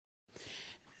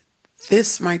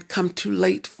This might come too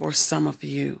late for some of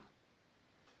you.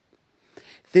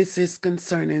 This is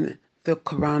concerning the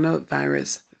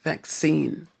coronavirus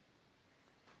vaccine.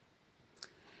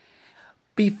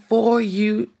 Before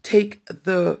you take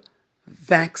the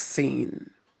vaccine,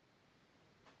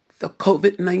 the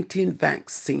COVID-19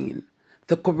 vaccine,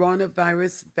 the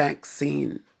coronavirus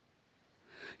vaccine,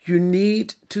 you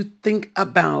need to think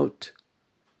about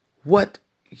what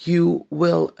you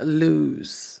will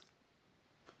lose.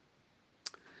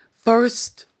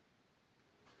 First,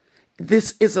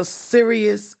 this is a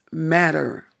serious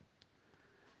matter,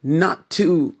 not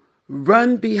to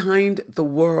run behind the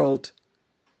world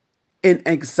in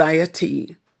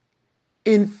anxiety,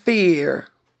 in fear,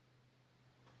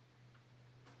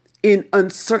 in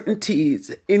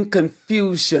uncertainties, in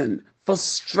confusion,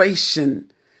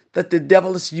 frustration that the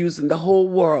devil is using the whole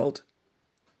world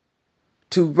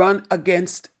to run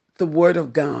against the word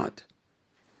of God.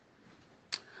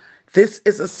 This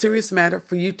is a serious matter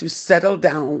for you to settle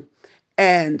down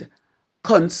and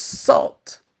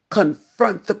confront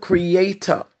the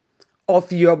creator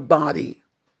of your body.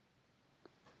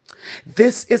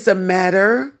 This is a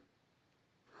matter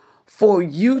for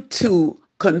you to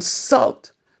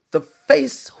consult the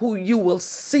face who you will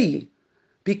see,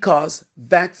 because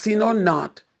vaccine or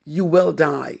not, you will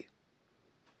die.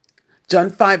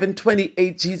 John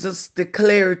 5:28, Jesus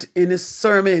declared in his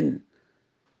sermon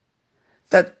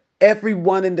that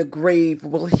everyone in the grave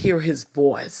will hear his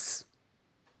voice.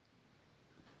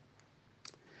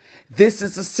 This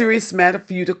is a serious matter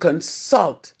for you to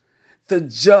consult the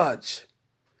judge,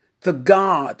 the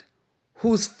God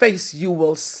whose face you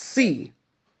will see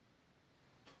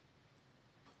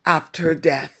after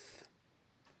death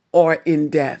or in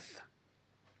death.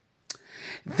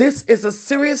 This is a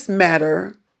serious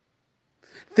matter.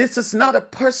 This is not a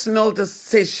personal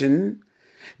decision.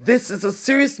 This is a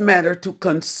serious matter to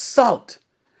consult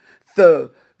the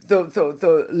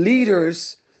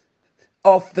leaders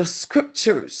of the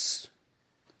scriptures.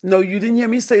 No, you didn't hear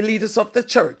me say leaders of the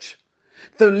church.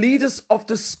 The leaders of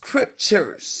the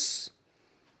scriptures.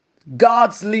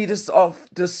 God's leaders of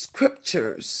the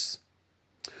scriptures.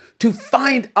 To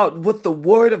find out what the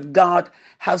word of God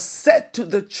has said to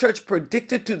the church,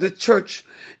 predicted to the church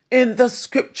in the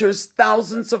scriptures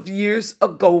thousands of years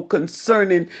ago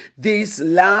concerning this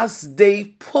last day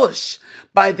push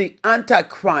by the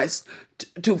Antichrist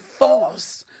to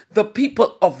force the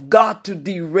people of God to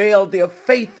derail their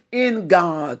faith in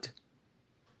God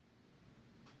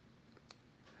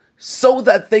so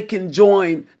that they can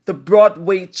join the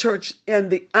Broadway church in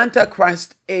the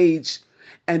Antichrist age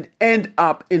and end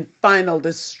up in final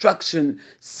destruction,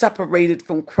 separated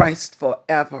from Christ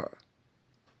forever.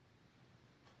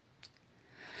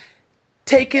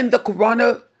 Taking the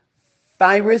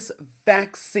coronavirus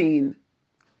vaccine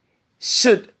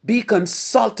should be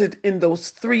consulted in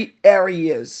those three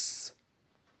areas.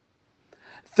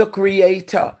 The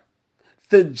Creator,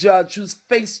 the Judge whose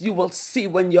face you will see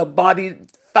when your body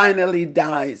finally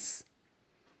dies.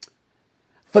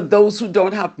 For those who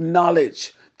don't have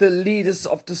knowledge, the leaders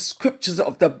of the scriptures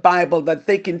of the Bible, that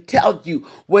they can tell you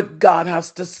what God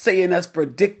has to say and has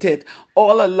predicted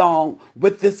all along,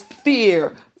 with this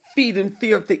feeding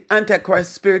fear of the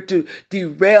Antichrist spirit to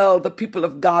derail the people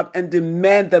of God and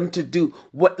demand them to do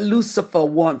what Lucifer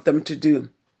wants them to do.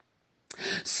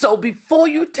 So before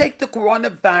you take the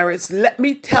coronavirus, let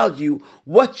me tell you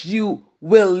what you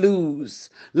will lose.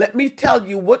 Let me tell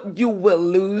you what you will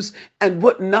lose and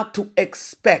what not to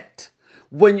expect.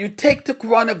 When you take the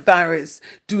coronavirus,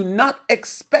 do not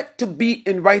expect to be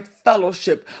in right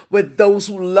fellowship with those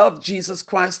who love Jesus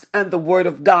Christ and the Word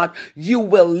of God. You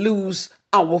will lose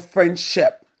our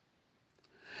friendship.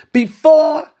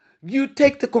 Before you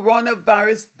take the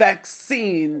coronavirus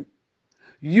vaccine,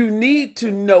 you need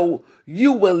to know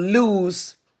you will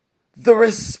lose the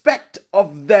respect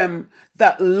of them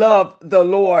that love the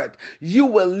Lord. You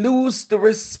will lose the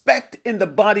respect in the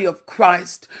body of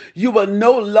Christ. You will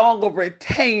no longer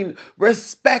retain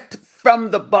respect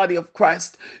from the body of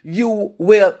Christ. You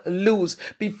will lose.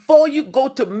 Before you go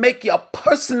to make your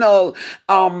personal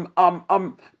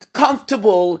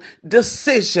comfortable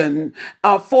decision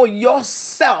for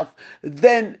yourself,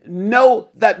 then know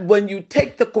that when you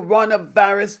take the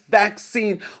coronavirus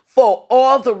vaccine, for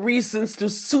all the reasons to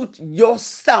suit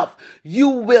yourself, you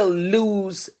will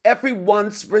lose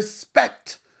everyone's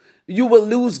respect. You will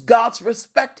lose God's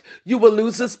respect. You will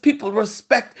lose his people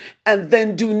respect. And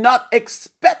then do not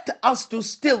expect us to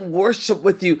still worship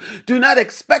with you. Do not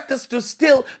expect us to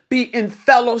still be in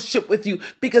fellowship with you,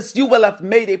 because you will have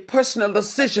made a personal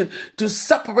decision to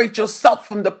separate yourself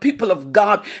from the people of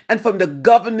God and from the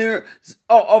governor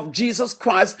of Jesus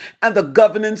Christ and the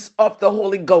governance of the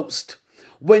Holy Ghost.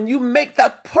 When you make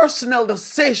that personal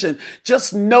decision,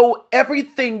 just know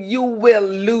everything you will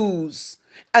lose.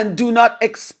 And do not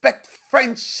expect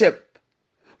friendship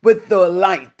with the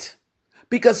light,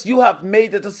 because you have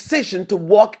made a decision to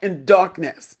walk in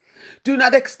darkness. Do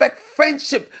not expect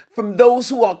friendship from those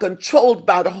who are controlled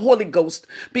by the Holy Ghost,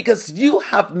 because you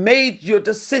have made your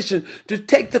decision to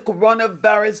take the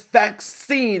coronavirus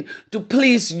vaccine to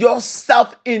please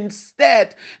yourself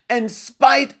instead, in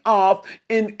spite of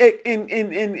in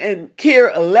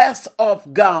care less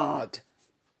of God.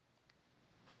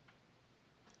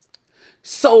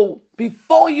 So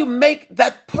before you make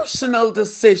that personal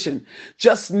decision,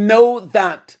 just know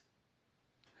that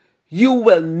you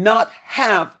will not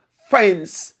have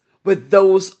friends with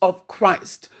those of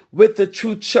Christ, with the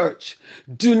true church.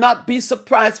 Do not be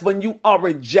surprised when you are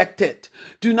rejected.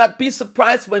 Do not be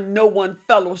surprised when no one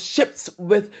fellowships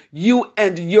with you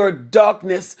and your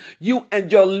darkness, you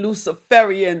and your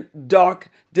Luciferian dark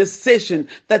decision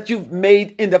that you've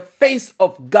made in the face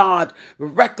of God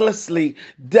recklessly.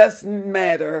 Doesn't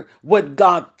matter what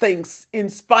God thinks, in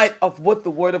spite of what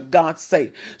the word of God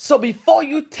say. So before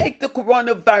you take the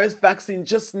coronavirus vaccine,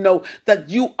 just know that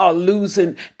you are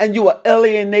losing and you are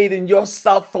alienating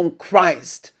yourself from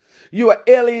Christ. You are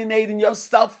alienating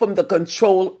yourself from the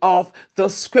control of the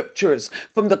scriptures,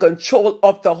 from the control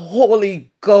of the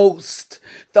Holy Ghost.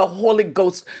 The Holy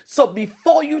Ghost. So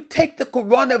before you take the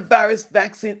coronavirus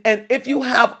vaccine, and if you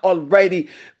have already,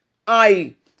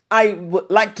 I would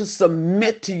like to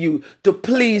submit to you to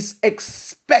please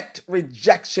expect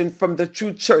rejection from the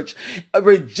true church, a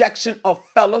rejection of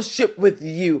fellowship with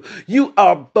you. You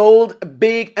are bold,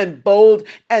 big and bold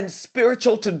and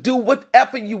spiritual to do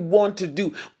whatever you want to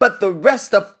do, but the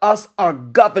rest of us are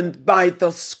governed by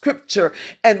the scripture,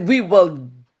 and we will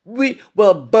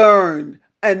burn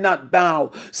and not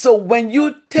bow. So when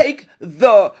you take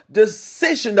the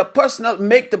decision,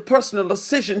 make the personal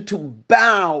decision to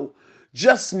bow,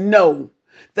 just know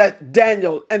that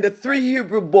Daniel and the 3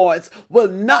 Hebrew boys will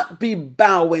not be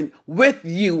bowing with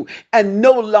you and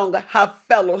no longer have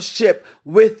fellowship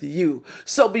with you.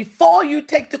 So before you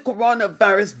take the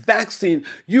coronavirus vaccine,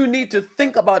 you need to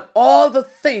think about all the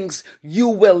things you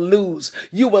will lose.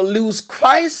 You will lose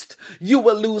Christ. You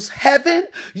will lose heaven.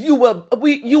 You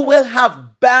will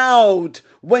have bowed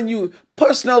when you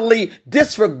personally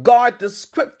disregard the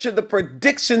scripture, the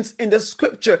predictions in the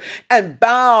scripture, and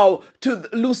bow to the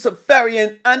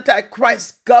Luciferian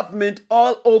Antichrist government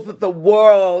all over the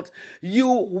world. You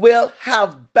will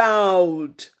have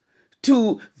bowed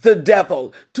to the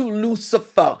devil, to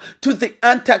Lucifer, to the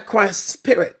Antichrist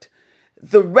spirit.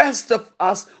 The rest of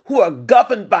us who are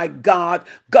governed by God,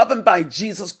 governed by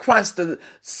Jesus Christ, the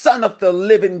Son of the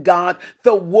living God,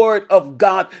 the Word of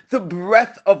God, the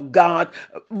breath of God,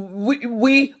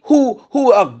 we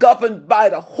who are governed by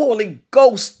the Holy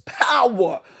Ghost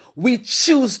power, we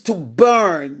choose to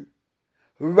burn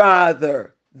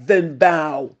rather than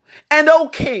bow. And O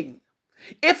King,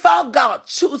 if our God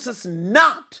chooses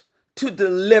not to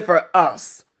deliver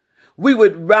us, we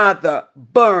would rather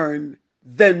burn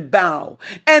than bow.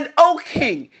 And O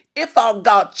King, if our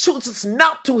God chooses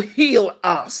not to heal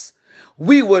us,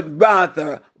 we would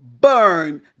rather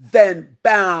burn than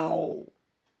bow.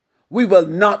 We will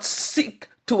not seek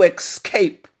to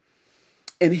escape.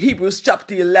 In Hebrews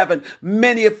chapter 11,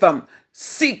 many of them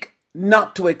seek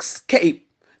not to escape.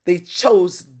 They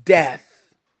chose death.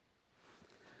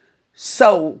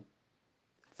 So,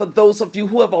 for those of you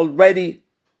who have already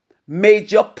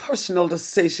made your personal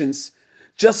decisions,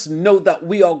 just know that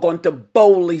we are going to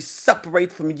boldly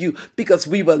separate from you, because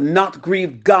we will not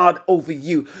grieve God over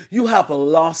you. You have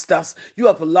lost us. You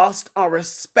have lost our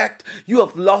respect. You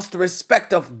have lost the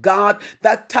respect of God.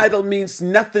 That title means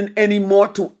nothing anymore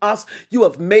to us. You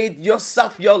have made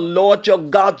yourself your Lord, your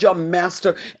God, your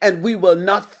master, and we will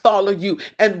not follow you.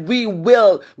 And we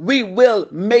will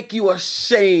make you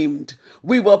ashamed.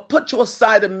 We will put you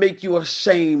aside and make you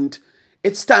ashamed.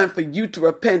 It's time for you to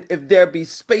repent, if there be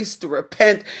space to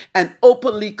repent, and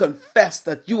openly confess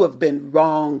that you have been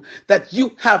wrong, that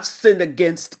you have sinned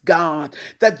against God,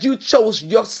 that you chose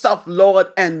yourself Lord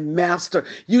and Master.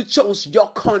 You chose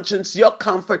your conscience, your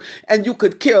comfort, and you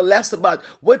could care less about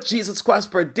what Jesus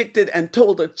Christ predicted and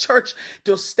told the church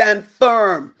to stand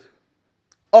firm.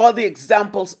 All the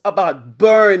examples about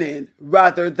burning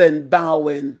rather than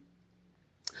bowing.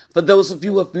 For those of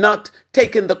you who have not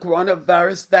taken the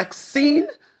coronavirus vaccine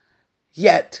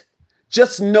yet,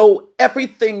 just know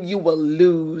everything you will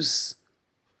lose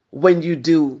when you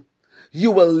do.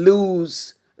 You will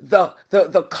lose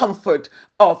the comfort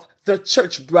of the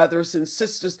church brothers and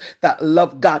sisters that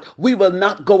love God. We will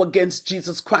not go against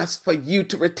Jesus Christ for you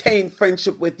to retain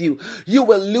friendship with you. You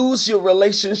will lose your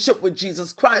relationship with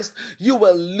Jesus Christ. You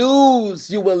will lose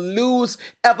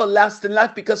everlasting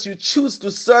life because you choose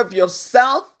to serve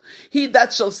yourself. He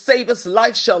that shall save his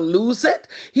life shall lose it.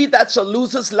 He that shall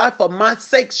lose his life for my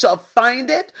sake shall find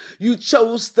it. You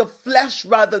chose the flesh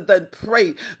rather than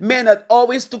pray. Men ought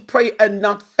always to pray and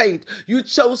not faint. You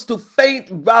chose to faint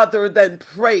rather than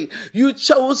pray. You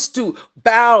chose to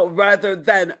bow rather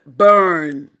than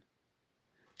burn.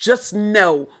 Just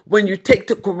know when you take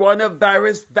the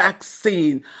coronavirus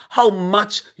vaccine, how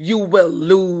much you will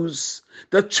lose.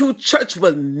 The true church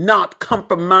will not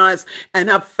compromise and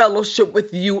have fellowship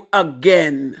with you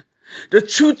again. The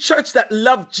true church that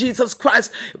loves Jesus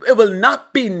Christ, it will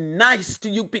not be nice to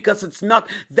you because it's not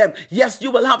them. Yes,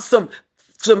 you will have some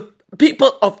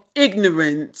people of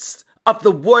ignorance of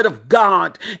the word of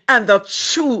God and the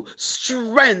true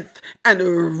strength and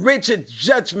rigid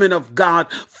judgment of God.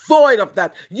 Void of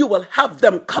that, you will have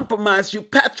them compromise you,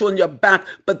 pat you on your back,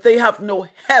 but they have no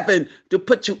heaven to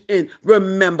put you in.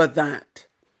 Remember that.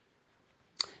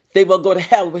 They will go to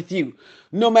hell with you.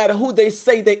 No matter who they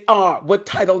say they are, what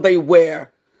title they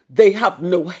wear, they have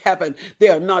no heaven. They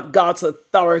are not God's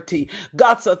authority.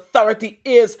 God's authority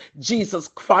is Jesus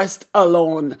Christ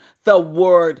alone, the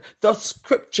Word, the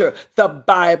Scripture, the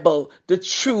Bible, the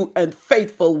true and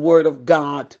faithful Word of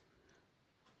God.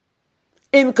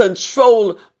 In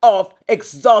control of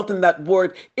exalting that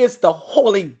Word is the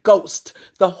Holy Ghost,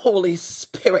 the Holy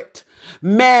Spirit.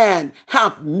 Man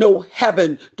have no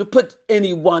heaven to put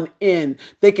anyone in.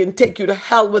 They can take you to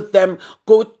hell with them,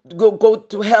 go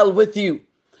to hell with you.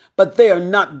 But they are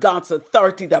not God's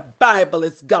authority. The Bible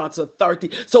is God's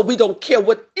authority. So we don't care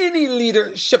what any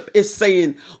leadership is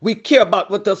saying. We care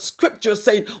about what the scripture is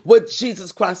saying, what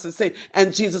Jesus Christ is saying.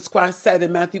 And Jesus Christ said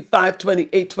in Matthew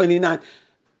 5:28-29,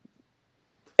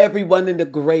 everyone in the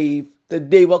grave, the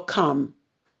day will come.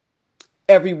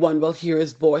 Everyone will hear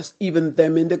his voice, even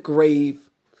them in the grave.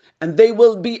 And they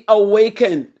will be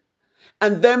awakened.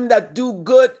 And them that do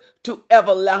good to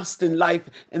everlasting life,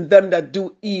 and them that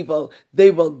do evil,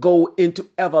 they will go into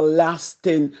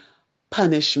everlasting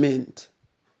punishment.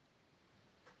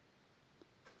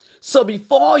 So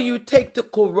before you take the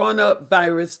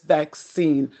coronavirus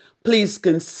vaccine, please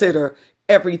consider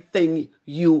everything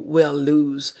you will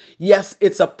lose. Yes,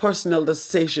 it's a personal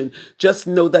decision. Just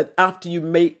know that after you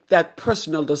make that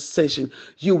personal decision,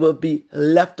 you will be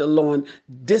left alone,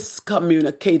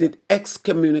 discommunicated,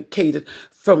 excommunicated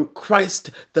from Christ,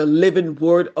 the living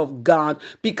word of God,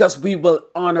 because we will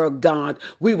honor God.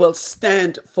 We will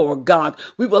stand for God.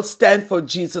 We will stand for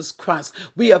Jesus Christ.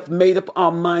 We have made up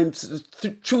our minds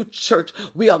through church.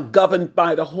 We are governed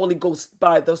by the Holy Ghost,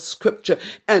 by the scripture,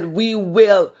 and we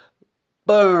will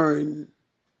burn.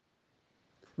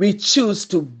 We choose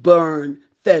to burn,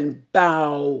 then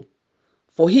bow.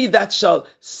 For he that shall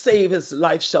save his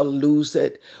life shall lose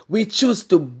it. We choose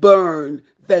to burn,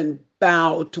 then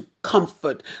bow to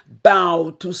comfort,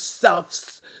 bow to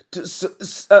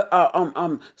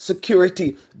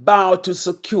security, bow to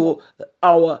secure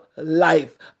our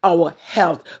life, our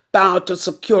health, bow to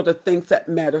secure the things that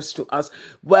matters to us.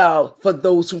 Well, for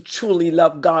those who truly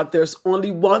love God, there's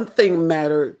only one thing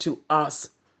matter to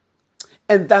us,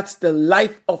 and that's the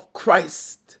life of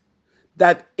Christ.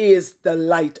 That is the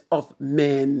light of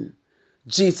men,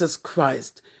 Jesus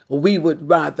Christ. We would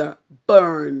rather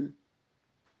burn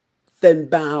than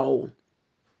bow.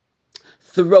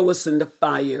 Throw us in the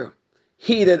fire.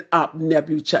 Heated up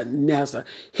Nebuchadnezzar.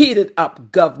 Heated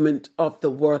up government of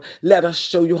the world. Let us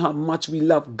show you how much we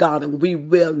love God, and we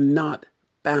will not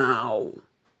bow.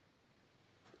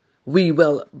 We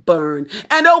will burn.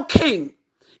 And O King,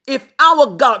 if our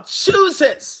God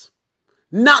chooses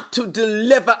not to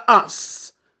deliver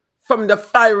us from the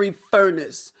fiery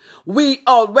furnace, we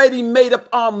already made up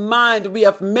our mind. We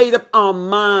have made up our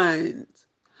minds.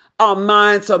 Our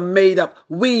minds are made up.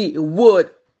 We would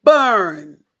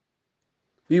burn.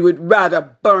 We would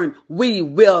rather burn. We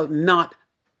will not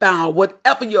bow.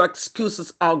 Whatever your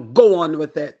excuses are, go on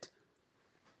with it.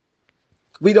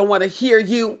 We don't want to hear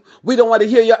you. We don't want to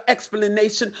hear your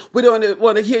explanation. We don't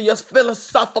want to hear your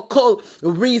philosophical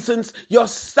reasons, your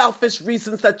selfish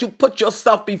reasons that you put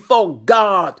yourself before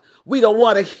God. We don't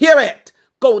want to hear it.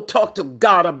 Go talk to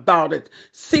God about it.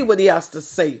 See what he has to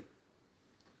say.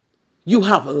 You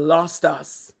have lost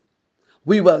us.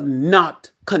 We will not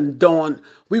condone.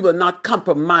 We will not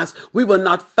compromise. We will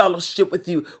not fellowship with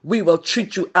you. We will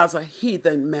treat you as a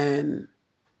heathen man.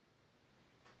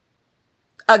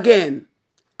 Again,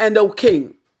 and O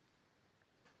King,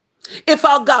 if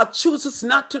our God chooses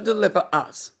not to deliver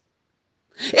us,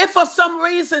 if for some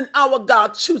reason our God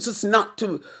chooses not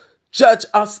to judge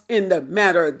us in the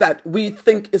manner that we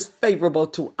think is favorable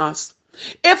to us,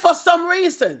 if for some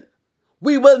reason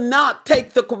we will not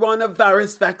take the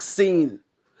coronavirus vaccine,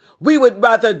 we would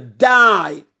rather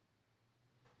die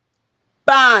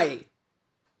by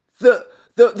the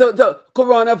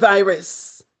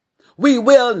coronavirus. We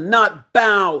will not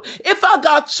bow. If our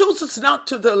God chooses not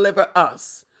to deliver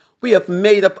us, we have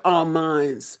made up our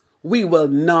minds. We will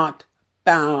not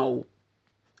bow.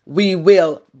 We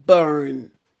will burn.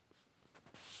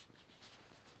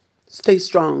 Stay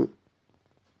strong,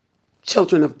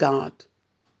 children of God.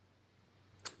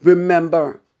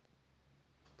 Remember,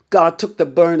 God took the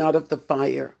burn out of the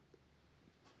fire.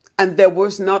 And there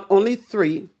was not only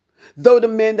 3, though the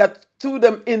men that threw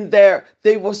them in there,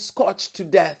 they were scorched to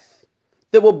death.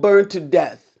 They were burned to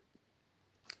death.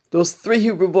 Those 3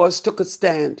 Hebrew boys took a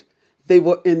stand. They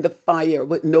were in the fire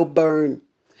with no burn.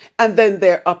 And then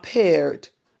there appeared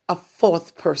a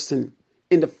 4th person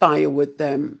in the fire with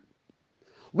them.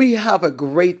 We have a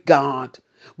great God.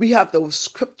 We have the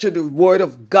scripture, the word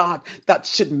of God that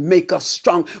should make us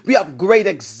strong. We have great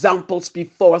examples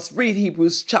before us. Read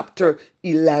Hebrews chapter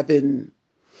 11.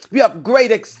 We have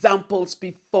great examples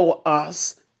before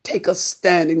us. Take a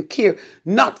stand and care.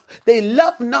 They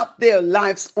love not their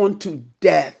lives unto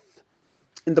death.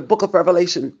 In the book of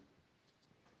Revelation,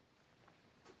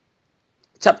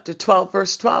 chapter 12,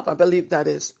 verse 12, I believe that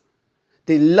is.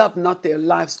 They love not their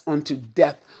lives unto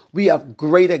death. We have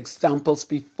great examples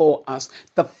before us.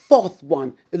 The 4th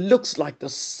one, it looks like the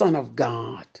Son of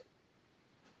God.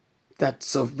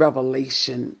 That's a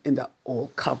revelation in the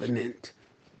Old Covenant.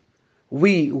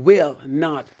 We will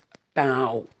not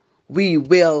bow. We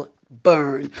will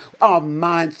burn. Our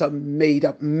minds are made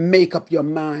up. Make up your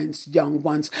minds, young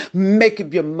ones. Make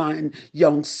up your mind,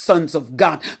 young sons of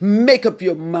God. Make up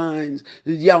your minds,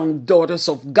 young daughters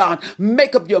of God.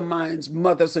 Make up your minds,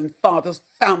 mothers and fathers,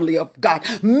 family of God.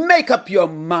 Make up your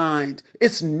mind.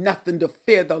 It's nothing to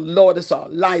fear. The Lord is our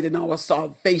light and our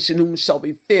salvation. Whom shall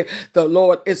we fear? The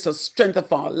Lord is the strength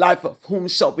of our life. Of whom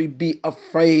shall we be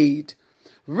afraid?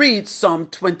 Read Psalm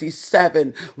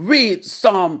 27. Read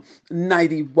Psalm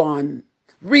 91.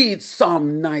 Read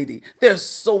Psalm 90. There's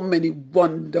so many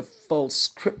wonderful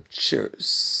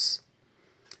scriptures.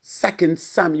 2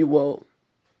 Samuel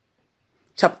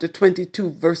chapter 22,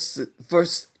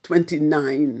 verse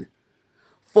 29.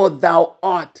 For thou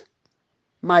art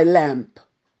my lamp,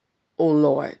 O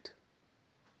Lord,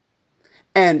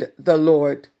 and the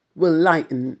Lord will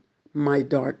lighten my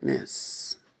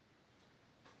darkness.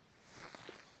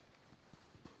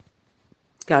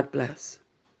 God bless.